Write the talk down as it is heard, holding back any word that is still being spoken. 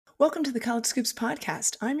Welcome to the College Scoops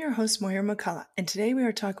podcast. I'm your host, Moira McCullough, and today we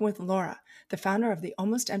are talking with Laura, the founder of the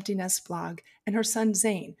Almost Empty Nest blog, and her son,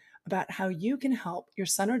 Zane, about how you can help your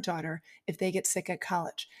son or daughter if they get sick at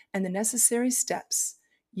college and the necessary steps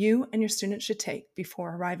you and your students should take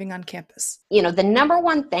before arriving on campus. You know, the number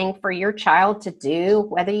one thing for your child to do,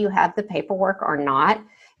 whether you have the paperwork or not,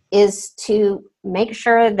 is to make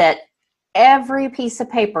sure that every piece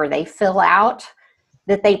of paper they fill out,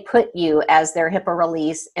 that they put you as their HIPAA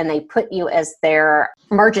release and they put you as their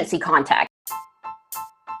emergency contact.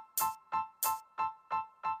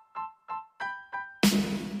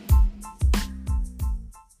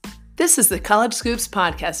 This is the College Scoops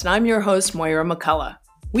podcast, and I'm your host, Moira McCullough.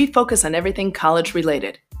 We focus on everything college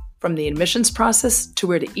related, from the admissions process to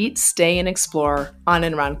where to eat, stay, and explore on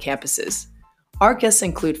and around campuses. Our guests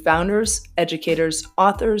include founders, educators,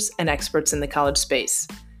 authors, and experts in the college space.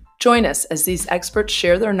 Join us as these experts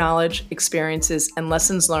share their knowledge, experiences, and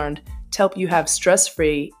lessons learned to help you have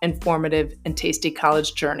stress-free, informative, and tasty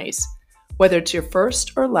college journeys. Whether it's your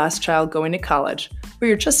first or last child going to college, or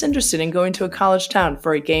you're just interested in going to a college town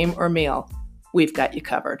for a game or meal, we've got you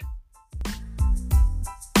covered.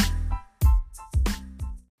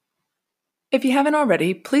 If you haven't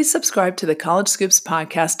already, please subscribe to the College Scoops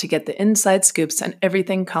podcast to get the inside scoops on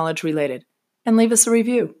everything college related, and leave us a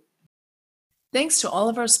review. Thanks to all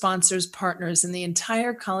of our sponsors, partners, and the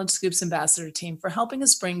entire College Scoops ambassador team for helping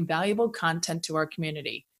us bring valuable content to our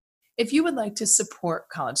community. If you would like to support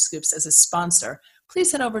College Scoops as a sponsor,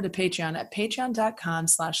 please head over to Patreon at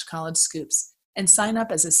patreon.com/College Scoops and sign up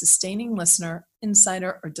as a sustaining listener,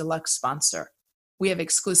 insider, or deluxe sponsor. We have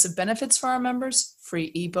exclusive benefits for our members,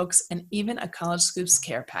 free ebooks, and even a College Scoops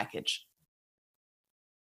care package.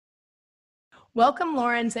 Welcome,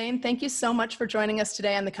 Laura and Zane. Thank you so much for joining us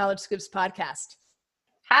today on the College Scoops podcast.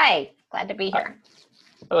 Hi, glad to be here.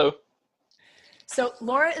 Hello. So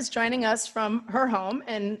Laura is joining us from her home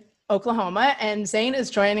in Oklahoma, and Zane is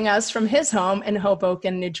joining us from his home in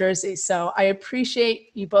Hoboken, New Jersey. So I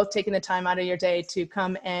appreciate you both taking the time out of your day to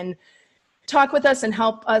come and talk with us and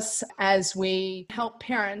help us as we help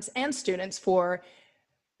parents and students for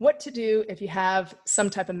what to do if you have some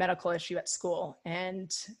type of medical issue at school.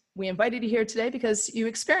 And we invited you here today because you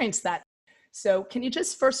experienced that. So can you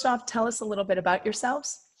just first off tell us a little bit about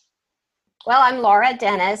yourselves? Well, I'm Laura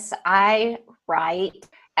Dennis. I write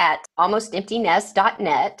at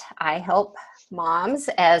almostemptynest.net. I help moms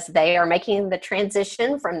as they are making the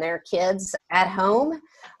transition from their kids at home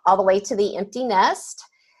all the way to the empty nest.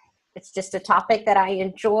 It's just a topic that I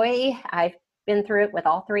enjoy. I've been through it with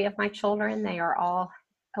all three of my children. They are all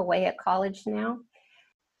away at college now.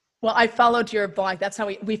 Well, I followed your blog. That's how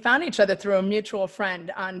we found each other, through a mutual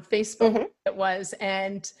friend on Facebook. Mm-hmm. It was,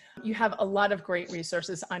 and you have a lot of great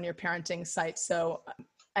resources on your parenting site. So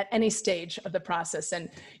at any stage of the process, and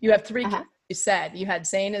you have three kids, you said. You had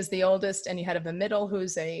Zane as the oldest, and you had a middle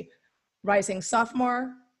who's a rising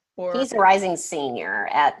sophomore. He's a rising senior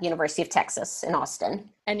at University of Texas in Austin.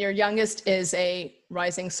 And your youngest is a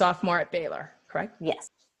rising sophomore at Baylor, correct? Yes.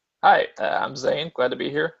 Hi, I'm Zane. Glad to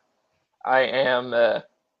be here. I am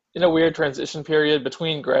in a weird transition period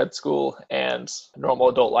between grad school and normal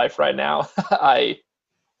adult life right now. I'm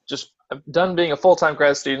done being a full-time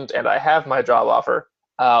grad student, and I have my job offer.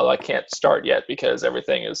 I can't start yet because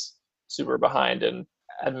everything is super behind and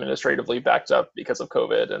administratively backed up because of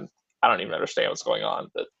COVID, and I don't even understand what's going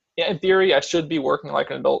on. But yeah, in theory, I should be working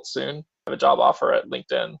like an adult soon. I have a job offer at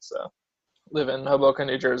LinkedIn, so live in Hoboken,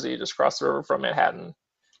 New Jersey, just across the river from Manhattan.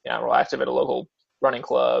 Yeah, I'm real active at a local running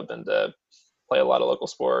club and play a lot of local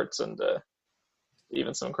sports and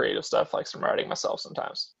even some creative stuff, like some writing myself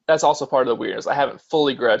sometimes. That's also part of the weirdness. I haven't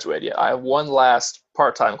fully graduated yet. I have one last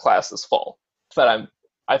part-time class this fall, but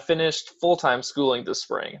I finished full-time schooling this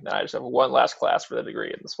spring. Then I just have one last class for the degree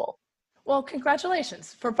in this fall. Well,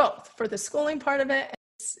 congratulations for both. For the schooling part of it,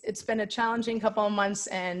 it's been a challenging couple of months,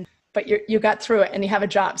 but you got through it and you have a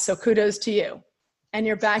job. So kudos to you. And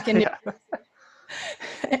you're back in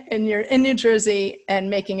and you're in New Jersey and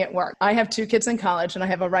making it work. I have two kids in college and I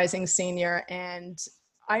have a rising senior. And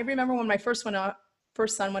I remember when my first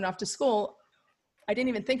son went off to school, I didn't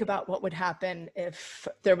even think about what would happen if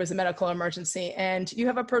there was a medical emergency. And you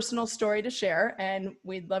have a personal story to share, and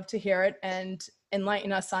we'd love to hear it and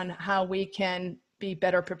enlighten us on how we can be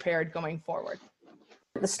better prepared going forward.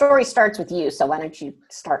 The story starts with you, so why don't you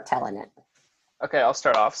start telling it? Okay, I'll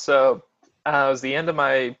start off. So it was the end of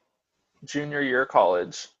my junior year of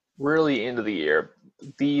college, really into the year,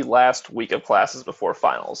 the last week of classes before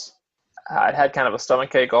finals. I'd had kind of a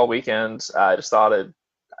stomachache all weekend. I just thought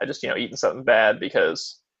eaten something bad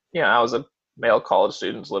because, I was a male college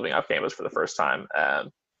student living off campus for the first time.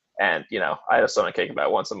 And, I had a stomach ache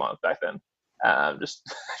about once a month back then, just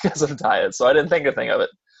because of diet. So I didn't think a thing of it.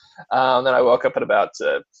 Then I woke up at about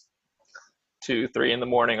 2, 3 in the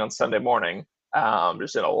morning on Sunday morning,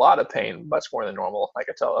 just in a lot of pain, much more than normal. I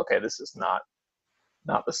could tell, okay, this is not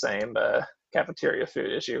the same cafeteria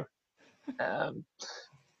food issue.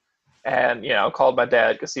 And, called my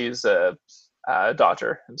dad because he's a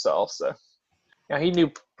doctor himself. So, he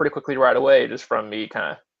knew pretty quickly right away just from me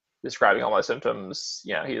kind of describing all my symptoms.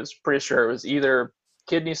 He was pretty sure it was either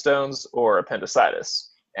kidney stones or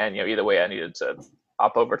appendicitis. And, either way, I needed to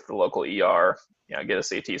hop over to the local ER, get a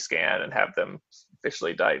CT scan and have them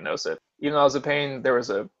officially diagnose it. Even though I was in pain, there was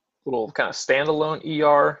a little kind of standalone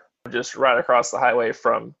ER just right across the highway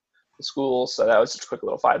from the school. So that was just a quick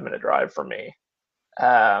little 5-minute drive for me,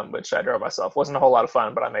 which I drove myself. Wasn't a whole lot of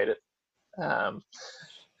fun, but I made it.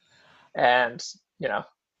 And,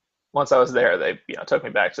 once I was there, they, took me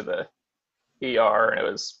back to the ER, and it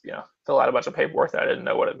was, fill out a bunch of paperwork that I didn't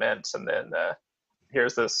know what it meant. And then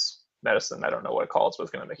here's this medicine, I don't know what it calls, but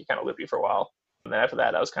it's going to make you kind of loopy for a while. And then after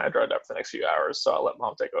that, I was kind of drugged up for the next few hours, so I'll let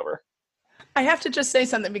Mom take over. I have to just say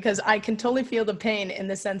something because I can totally feel the pain in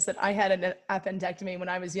the sense that I had an appendectomy when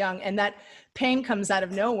I was young, and that pain comes out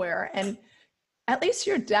of nowhere. And at least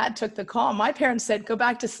your dad took the call. My parents said, go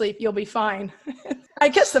back to sleep, you'll be fine. I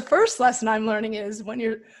guess the first lesson I'm learning is when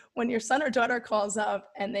your son or daughter calls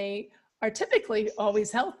up and they are typically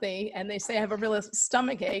always healthy and they say, I have a real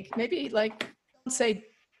stomach ache, maybe don't say,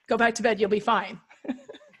 go back to bed, you'll be fine.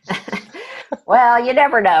 Well, you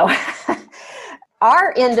never know.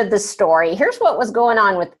 Our end of the story, here's what was going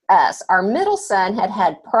on with us. Our middle son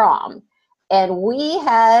had prom, and we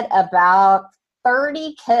had about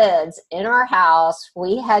 30 kids in our house.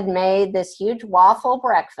 We had made this huge waffle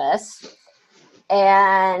breakfast,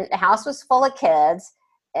 and the house was full of kids.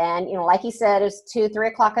 And, like he said, it was 2, 3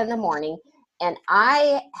 o'clock in the morning. And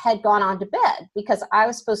I had gone on to bed because I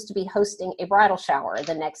was supposed to be hosting a bridal shower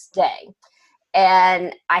the next day.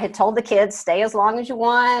 And I had told the kids, stay as long as you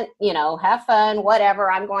want, have fun, whatever,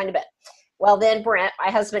 I'm going to bed. Well, then Brent, my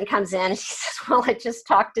husband, comes in and she says, well, I just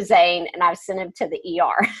talked to Zane and I've sent him to the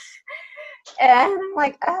ER. And I'm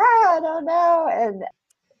like, I don't know. And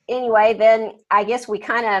anyway, then I guess we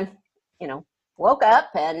kind of, woke up,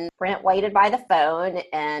 and Brent waited by the phone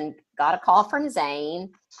and got a call from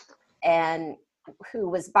Zane, and who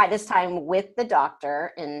was by this time with the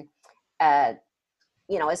doctor. And,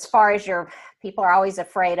 as far as people are always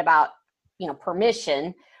afraid about,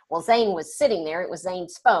 permission. Well, Zane was sitting there. It was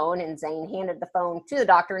Zane's phone, and Zane handed the phone to the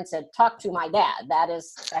doctor and said, talk to my dad.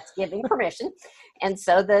 That's giving permission. And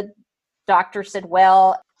so the doctor said,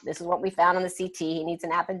 well, this is what we found on the CT. He needs an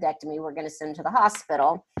appendectomy. We're going to send him to the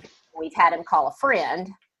hospital. We've had him call a friend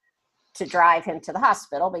to drive him to the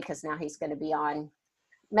hospital because now he's going to be on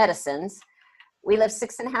medicines. We live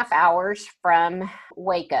 6.5 hours from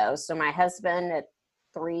Waco. So my husband at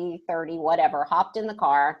 3:30, whatever, hopped in the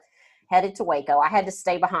car, headed to Waco. I had to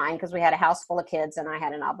stay behind because we had a house full of kids and I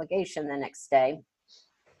had an obligation the next day.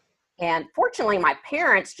 And fortunately, my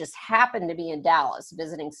parents just happened to be in Dallas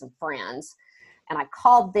visiting some friends. And I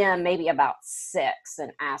called them maybe about 6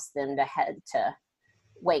 and asked them to head to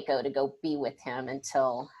Waco to go be with him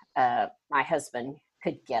until my husband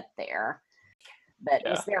could get there. But he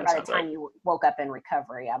was there by the time you woke up in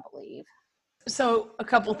recovery, I believe. So a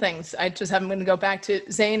couple things. I'm going to go back to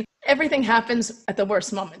Zane. Everything happens at the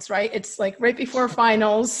worst moments, right? It's like right before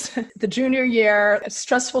finals, the junior year,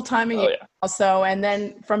 stressful timing also. And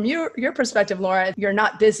then from your perspective, Laura, you're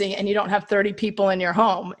not busy and you don't have 30 people in your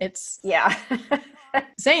home. It's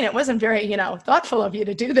Zane, it wasn't very, thoughtful of you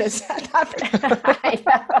to do this. I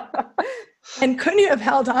know. And couldn't you have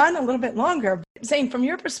held on a little bit longer? Zane, from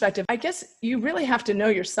your perspective, I guess you really have to know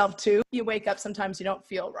yourself too. You wake up, sometimes you don't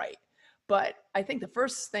feel right. But I think the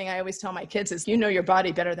first thing I always tell my kids is, you know your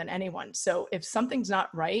body better than anyone. So if something's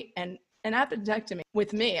not right, and an appendectomy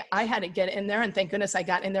with me, I had to get in there, and thank goodness I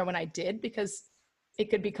got in there when I did, because it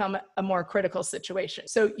could become a more critical situation.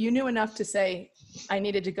 So you knew enough to say, I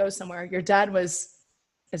needed to go somewhere. Your dad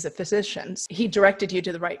is a physician. He directed you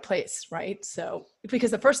to the right place, right? So,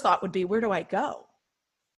 because the first thought would be, where do I go?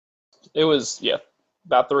 It was,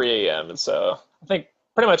 about 3 a.m. And so I think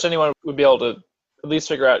pretty much anyone would be able to at least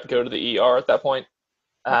figure out to go to the ER at that point.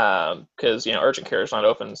 Because, urgent care is not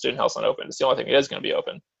open, student health's not open. It's the only thing that is going to be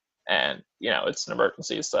open. And, it's an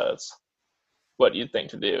emergency, so it's what you'd think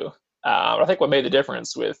to do. I think what made the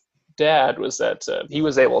difference with Dad was that he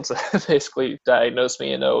was able to basically diagnose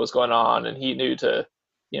me and know what was going on. And he knew to,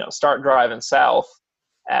 start driving south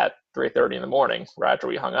at 3:30 in the morning right after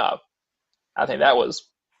we hung up. I think that was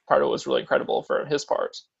part of what was really incredible for his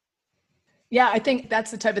part. Yeah, I think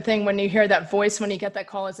that's the type of thing when you hear that voice, when you get that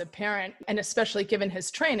call as a parent, and especially given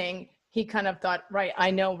his training, he kind of thought, right,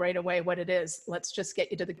 I know right away what it is. Let's just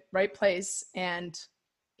get you to the right place. And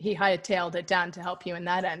he hightailed it down to help you in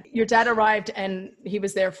that end. Your dad arrived and he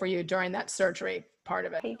was there for you during that surgery part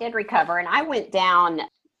of it. He did recover. And I went down.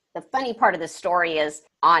 The funny part of the story is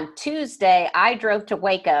on Tuesday, I drove to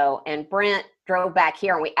Waco and Brent drove back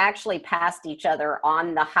here, and we actually passed each other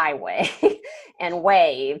on the highway and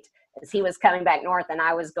waved as he was coming back north and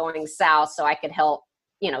I was going south, so I could help,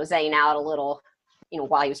 Zane out a little,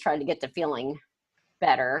 while he was trying to get to feeling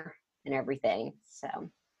better and everything. So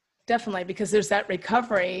definitely, because there's that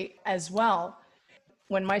recovery as well.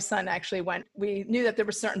 When my son actually went, we knew that there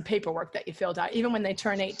was certain paperwork that you filled out, even when they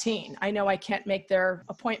turn 18. I know I can't make their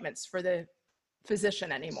appointments for the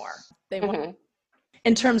physician anymore. They won't.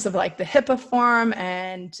 In terms of like the HIPAA form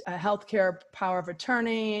and a healthcare power of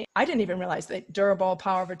attorney, I didn't even realize that durable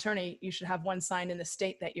power of attorney, you should have one signed in the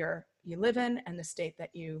state that you live in and the state that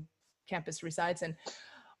you campus resides in.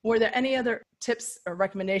 Were there any other tips or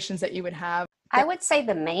recommendations that you would have? I would say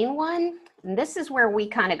the main one, and this is where we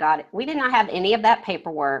kind of got it. We did not have any of that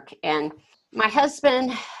paperwork. And my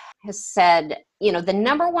husband has said, the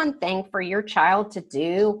number one thing for your child to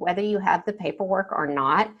do, whether you have the paperwork or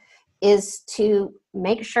not, is to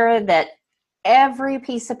make sure that every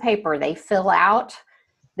piece of paper they fill out,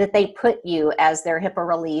 that they put you as their HIPAA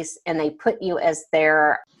release and they put you as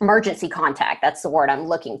their emergency contact. That's the word I'm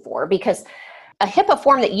looking for, because a HIPAA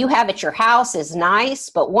form that you have at your house is nice,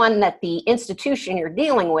 but one that the institution you're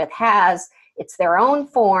dealing with has, it's their own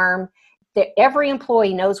form. Every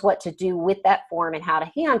employee knows what to do with that form and how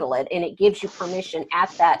to handle it, and it gives you permission at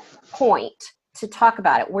that point to talk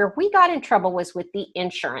about it. Where we got in trouble was with the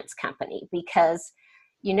insurance company, because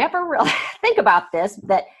you never really think about this,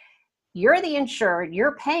 that you're the insured,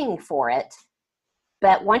 you're paying for it,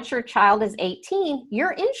 but once your child is 18,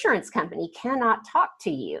 your insurance company cannot talk to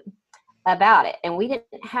you about it. And we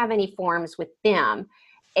didn't have any forms with them.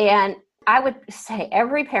 And I would say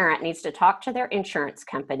every parent needs to talk to their insurance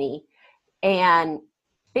company and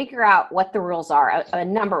figure out what the rules are, a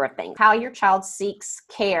number of things. How your child seeks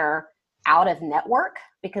care out of network,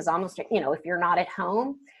 because almost, if you're not at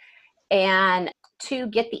home, and to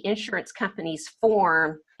get the insurance company's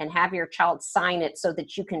form and have your child sign it so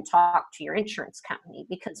that you can talk to your insurance company.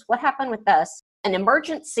 Because what happened with us, an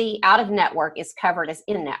emergency out of network is covered as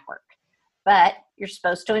in network, but you're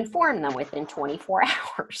supposed to inform them within 24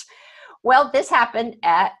 hours. Well, this happened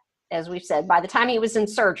as we've said, by the time he was in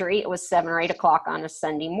surgery, it was 7 or 8 o'clock on a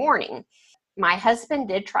Sunday morning. My husband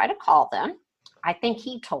did try to call them. I think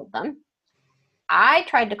he told them. I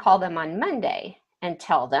tried to call them on Monday and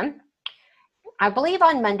tell them. I believe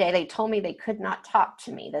on Monday they told me they could not talk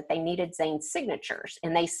to me, that they needed Zane's signatures,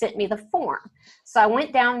 and they sent me the form. So I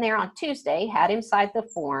went down there on Tuesday, had him sign the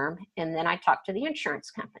form, and then I talked to the insurance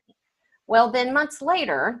company. Well, then months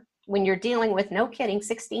later, when you're dealing with, no kidding,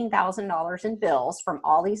 $16,000 in bills from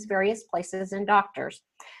all these various places and doctors,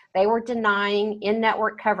 they were denying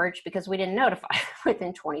in-network coverage because we didn't notify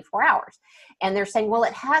within 24 hours. And they're saying, well,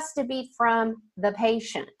 it has to be from the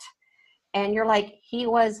patient. And you're like, he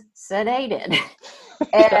was sedated.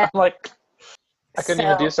 Yeah, I'm like, I couldn't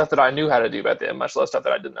even do stuff that I knew how to do back then, much less stuff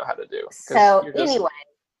that I didn't know how to do. So anyway,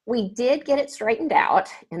 we did get it straightened out,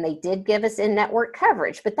 and they did give us in-network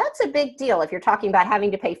coverage. But that's a big deal if you're talking about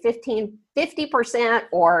having to pay 50%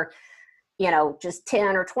 or, just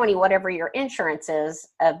 10 or 20, whatever your insurance is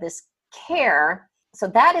of this care. So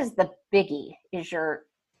that is the biggie, is your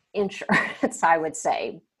insurance, I would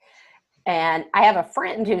say. And I have a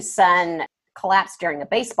friend whose son collapsed during a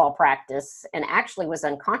baseball practice and actually was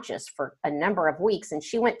unconscious for a number of weeks. And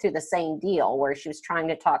she went through the same deal where she was trying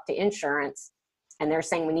to talk to insurance, and they're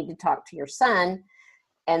saying, we need to talk to your son.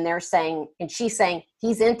 And they're saying, and she's saying,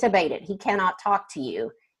 he's intubated, he cannot talk to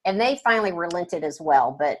you. And they finally relented as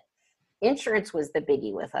well. But insurance was the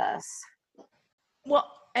biggie with us. Well,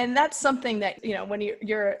 and that's something that, when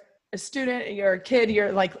you're a student, you're a kid,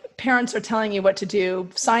 you're like, parents are telling you what to do,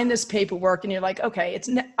 sign this paperwork, and you're like, okay,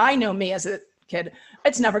 I know me as a kid,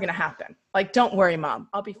 it's never going to happen. Like, don't worry, mom,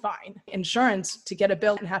 I'll be fine. Insurance, to get a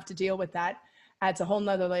bill and have to deal with that, adds a whole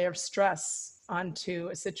nother layer of stress onto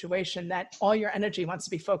a situation that all your energy wants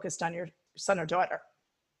to be focused on your son or daughter.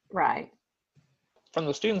 Right. From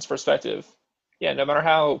the student's perspective, yeah, no matter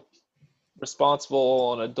how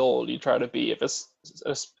responsible an adult you try to be, if it's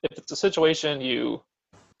a situation you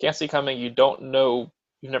can't see coming, you don't know,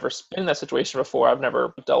 you've never been in that situation before. I've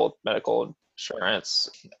never dealt with medical insurance,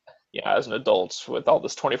 as an adult with all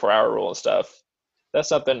this 24-hour rule and stuff. That's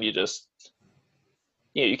something you just,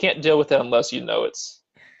 you can't deal with it unless you know it's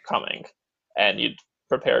coming. And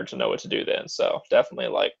prepared to know what to do then. So definitely,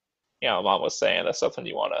 like, Mom was saying, that's something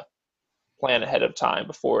you want to plan ahead of time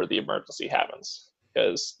before the emergency happens.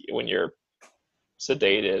 Because when you're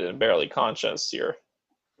sedated and barely conscious, you're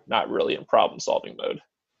not really in problem solving mode.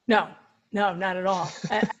 No, not at all.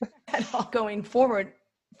 At all. Going forward,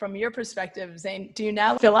 from your perspective, Zane, do you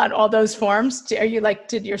now fill out all those forms? Are you like,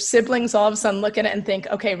 did your siblings all of a sudden look at it and think,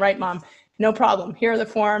 okay, right, Mom, no problem. Here are the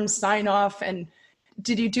forms, sign off. And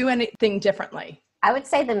did you do anything differently? I would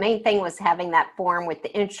say the main thing was having that form with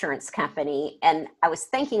the insurance company. And I was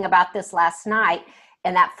thinking about this last night,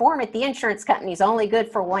 and that form at the insurance company is only good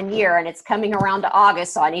for 1 year, and it's coming around to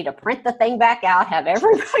August. So I need to print the thing back out, have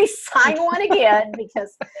everybody sign one again,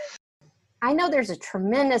 because I know there's a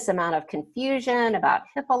tremendous amount of confusion about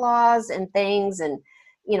HIPAA laws and things, and,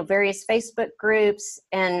 various Facebook groups.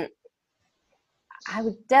 And I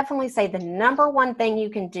would definitely say the number one thing you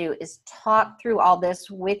can do is talk through all this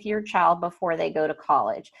with your child before they go to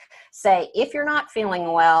college. Say, if you're not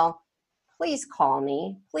feeling well, please call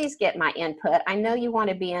me. Please get my input. I know you want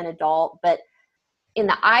to be an adult, but in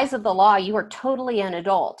the eyes of the law, you are totally an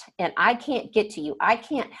adult, and I can't get to you. I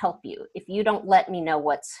can't help you if you don't let me know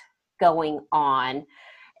what's going on.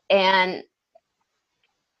 And,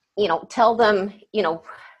 tell them,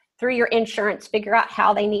 through your insurance, figure out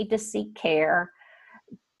how they need to seek care.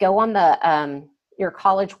 Go on the your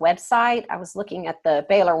college website. I was looking at the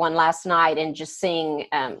Baylor one last night and just seeing,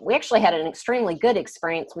 we actually had an extremely good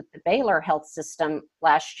experience with the Baylor health system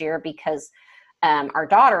last year, because our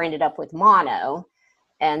daughter ended up with mono.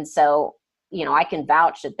 And so, I can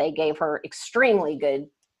vouch that they gave her extremely good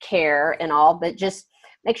care and all, but just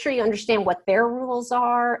make sure you understand what their rules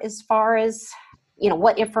are as far as,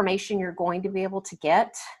 what information you're going to be able to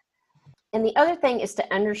get. And the other thing is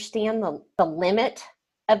to understand the limit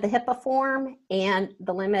of the HIPAA form and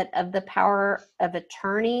the limit of the power of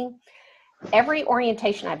attorney. Every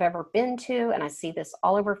orientation I've ever been to, and I see this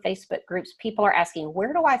all over Facebook groups, people are asking,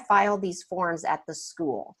 where do I file these forms at the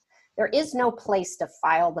school? There is no place to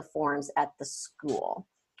file the forms at the school.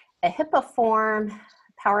 A HIPAA form,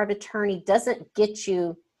 power of attorney, doesn't get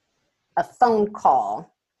you a phone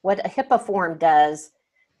call. What a HIPAA form does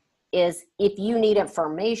is, if you need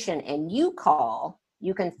information and you call,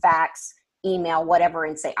 you can fax, email, whatever,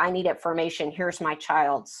 and say, I need information. Here's my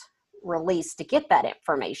child's release to get that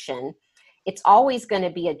information. It's always going to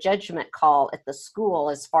be a judgment call at the school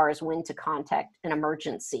as far as when to contact an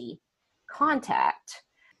emergency contact.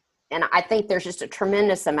 And I think there's just a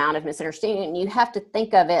tremendous amount of misunderstanding. And you have to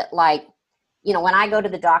think of it like, when I go to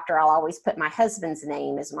the doctor, I'll always put my husband's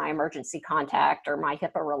name as my emergency contact or my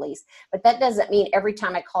HIPAA release. But that doesn't mean every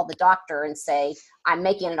time I call the doctor and say, I'm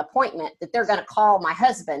making an appointment, that they're going to call my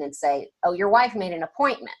husband and say, oh, your wife made an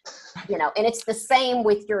appointment. And it's the same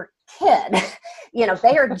with your kid.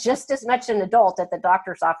 They are just as much an adult at the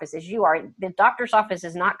doctor's office as you are. The doctor's office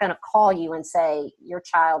is not going to call you and say, your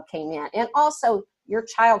child came in. And also, your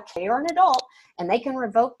child, they are an adult, and they can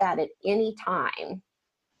revoke that at any time.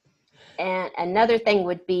 And another thing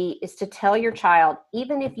would be is to tell your child,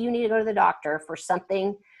 even if you need to go to the doctor for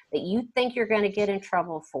something that you think you're going to get in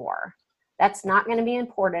trouble for, that's not going to be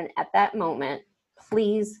important at that moment.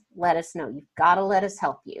 Please let us know. You've got to let us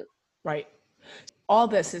help you. Right. All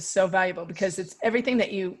this is so valuable because it's everything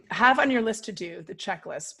that you have on your list to do, the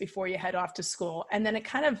checklist before you head off to school. And then it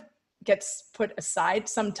kind of gets put aside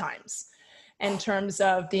sometimes in terms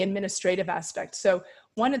of the administrative aspect. So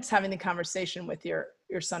one, it's having the conversation with your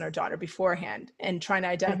son or daughter beforehand and trying to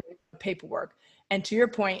identify the paperwork. And to your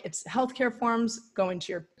point, it's healthcare forms, going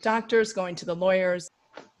to your doctors, going to the lawyers.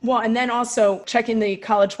 Well, and then also checking the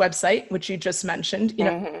college website, which you just mentioned,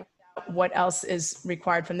 what else is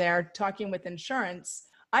required from there, talking with insurance.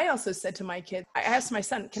 I also said to my kid, I asked my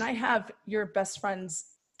son, can I have your best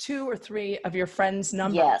friend's 2 or 3 of your friends'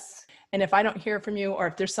 numbers? Yes. And if I don't hear from you, or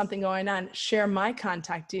if there's something going on, share my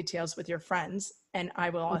contact details with your friends. And I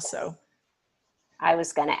will also. I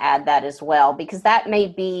was going to add that as well, because that may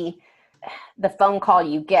be the phone call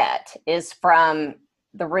you get is from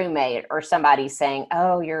the roommate or somebody saying,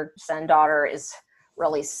 oh, your son, daughter is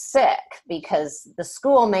really sick, because the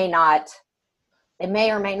school may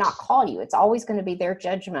or may not call you. It's always going to be their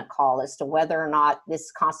judgment call as to whether or not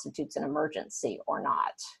this constitutes an emergency or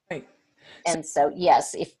not. Right. And so,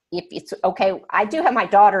 yes, if it's okay, I do have my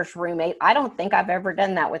daughter's roommate. I don't think I've ever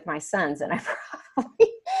done that with my sons, and I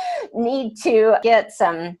probably need to get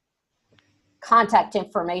some contact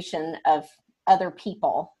information of other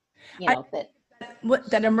people,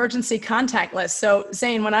 that emergency contact list. So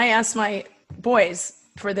Zane, when I ask my boys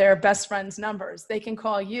for their best friends' numbers, they can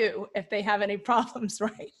call you if they have any problems,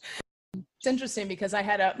 right? It's interesting because I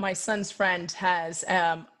had my son's friend has,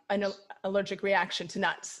 allergic reaction to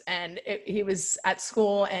nuts, and he was at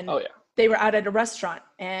school, and Oh yeah. they were out at a restaurant,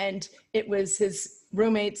 and it was his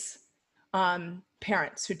roommate's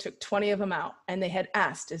parents who took 20 of them out, and they had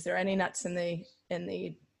asked, is there any nuts in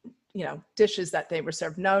the dishes that they were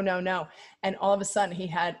served? No, no, no. And all of a sudden he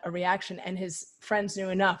had a reaction, and his friends knew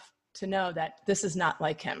enough to know that this is not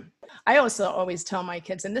like him. I also always tell my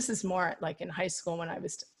kids, and this is more like in high school when I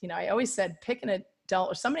was, I always said, pick an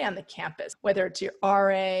adult or somebody on the campus, whether it's your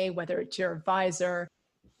RA, whether it's your advisor.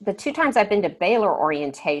 The 2 times I've been to Baylor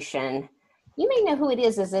orientation, you may know who it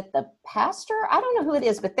is. Is it the pastor? I don't know who it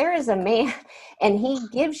is, but there is a man, and he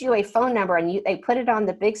gives you a phone number, and they put it on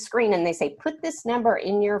the big screen, and they say, put this number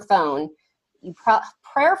in your phone. You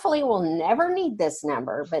prayerfully will never need this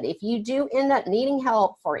number, but if you do end up needing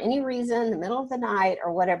help for any reason, the middle of the night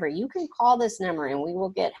or whatever, you can call this number and we will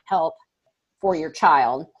get help for your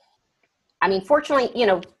child. I mean, fortunately,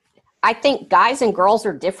 I think guys and girls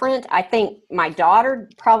are different. I think my daughter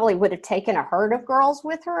probably would have taken a herd of girls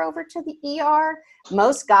with her over to the ER.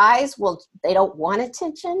 Most guys they don't want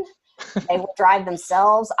attention. They will drive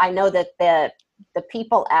themselves. I know that the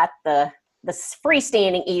people at the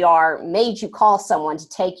freestanding ER made you call someone to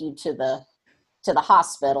take you to the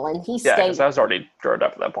hospital, and he Yeah, stayed. because I was already drugged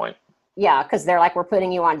up at that point. Yeah, because they're like, we're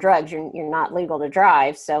putting you on drugs. You're not legal to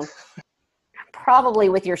drive. So probably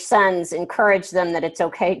with your sons, encourage them that it's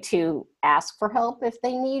okay to ask for help if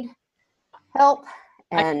they need help.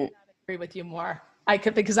 And I agree with you more.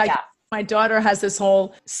 My daughter has this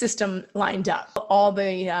whole system lined up, all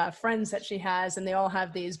the friends that she has, and they all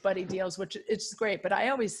have these buddy deals, which it's great. But I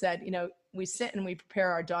always said, we sit and we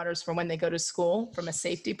prepare our daughters for when they go to school from a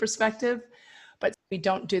safety perspective, but we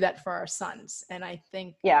don't do that for our sons. And I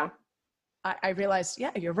think, I realized,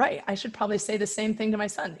 you're right. I should probably say the same thing to my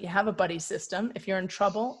son. You have a buddy system. If you're in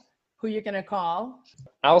trouble, who you're going to call?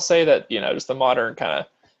 I'll say that, just the modern kind of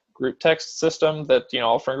group text system that,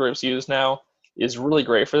 all friend groups use now is really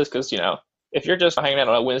great for this. Because, if you're just hanging out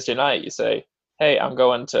on a Wednesday night, you say, hey, I'm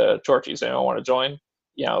going to Torchy's, anyone want to join?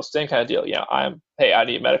 Same kind of deal. I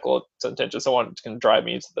need medical attention. Someone can drive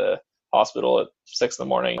me to the hospital at 6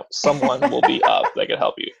 a.m. Someone will be up that can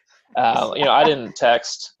help you. I didn't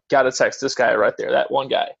got to text this guy right there, that one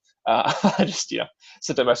guy. I just,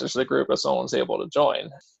 sent a message to the group if someone's able to join.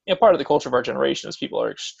 Part of the culture of our generation is people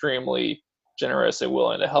are extremely generous and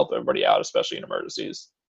willing to help everybody out, especially in emergencies.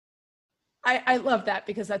 I love that,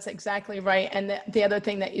 because that's exactly right. And the other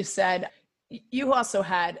thing that you said, you also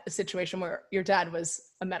had a situation where your dad was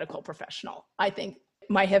a medical professional. I think it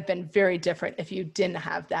might have been very different if you didn't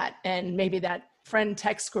have that. And maybe that friend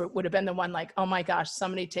text group would have been the one like, oh my gosh,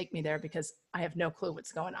 somebody take me there because I have no clue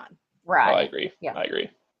what's going on. Right. Oh, I agree. Yeah. I agree.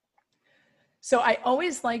 So I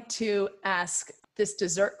always like to ask this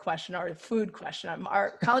dessert question or food question.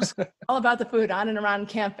 Our college school is all about the food on and around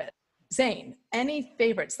campus. Zane, any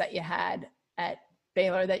favorites that you had at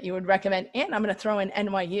Baylor that you would recommend? And I'm going to throw in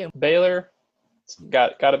NYU. Baylor, it's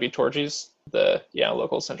got to be Torchy's, the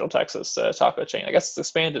local Central Texas taco chain. I guess it's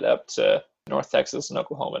expanded up to North Texas and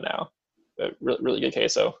Oklahoma now. But really good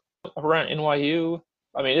queso. Around NYU,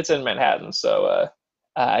 I mean, it's in Manhattan, so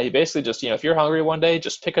you basically just, if you're hungry one day,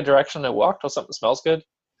 just pick a direction and walk till something smells good.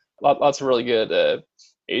 Lots of really good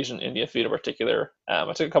Asian Indian food in particular.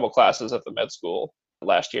 I took a couple classes at the med school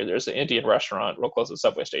last year. There's an Indian restaurant real close to the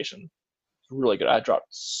subway station. It's really good. I dropped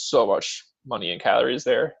so much money and calories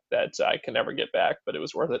there that I can never get back, but it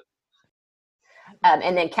was worth it.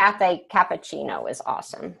 And then Cafe Cappuccino is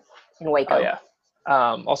awesome in Waco. Oh, yeah.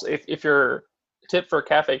 Also, if you're tip for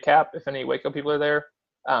Cafe Cap, if any Waco people are there,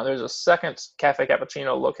 there's a second Cafe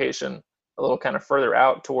Cappuccino location a little kind of further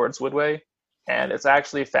out towards Woodway, and it's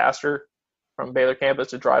actually faster from Baylor campus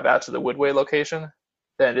to drive out to the Woodway location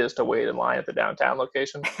than it is to wait in line at the downtown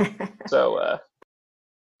location. So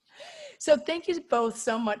thank you both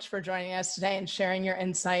so much for joining us today and sharing your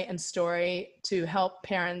insight and story to help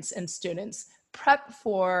parents and students prep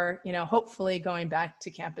for, hopefully going back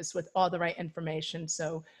to campus with all the right information.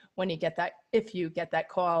 So when you get that, if you get that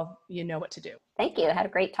call, you know what to do. Thank you. I had a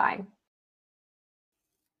great time.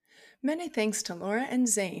 Many thanks to Laura and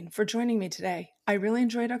Zane for joining me today. I really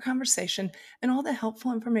enjoyed our conversation and all the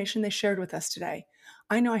helpful information they shared with us today.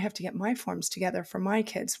 I know I have to get my forms together for my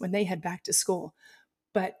kids when they head back to school.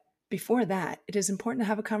 But before that, it is important to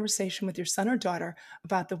have a conversation with your son or daughter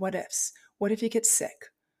about the what ifs. What if you get sick?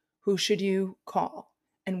 Who should you call?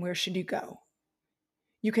 And where should you go?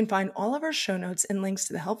 You can find all of our show notes and links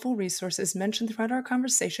to the helpful resources mentioned throughout our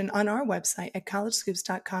conversation on our website at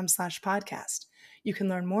collegescoops.com/podcast. You can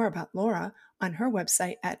learn more about Laura on her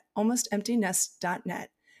website at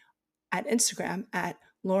almostemptynest.net, at Instagram at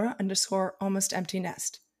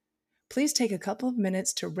Laura_almostemptynest. please take a couple of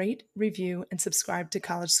minutes to rate, review, and subscribe to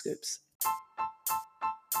College Scoops.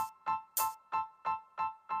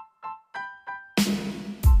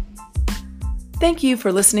 Thank you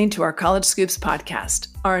for listening to our College Scoops podcast.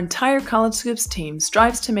 Our entire College Scoops team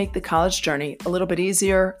strives to make the college journey a little bit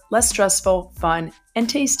easier, less stressful, fun, and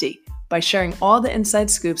tasty by sharing all the inside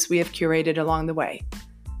scoops we have curated along the way.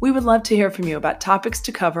 We would love to hear from you about topics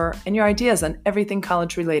to cover and your ideas on everything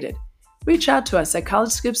college related. Reach out to us at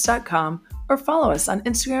collegescoops.com or follow us on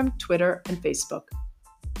Instagram, Twitter, and Facebook.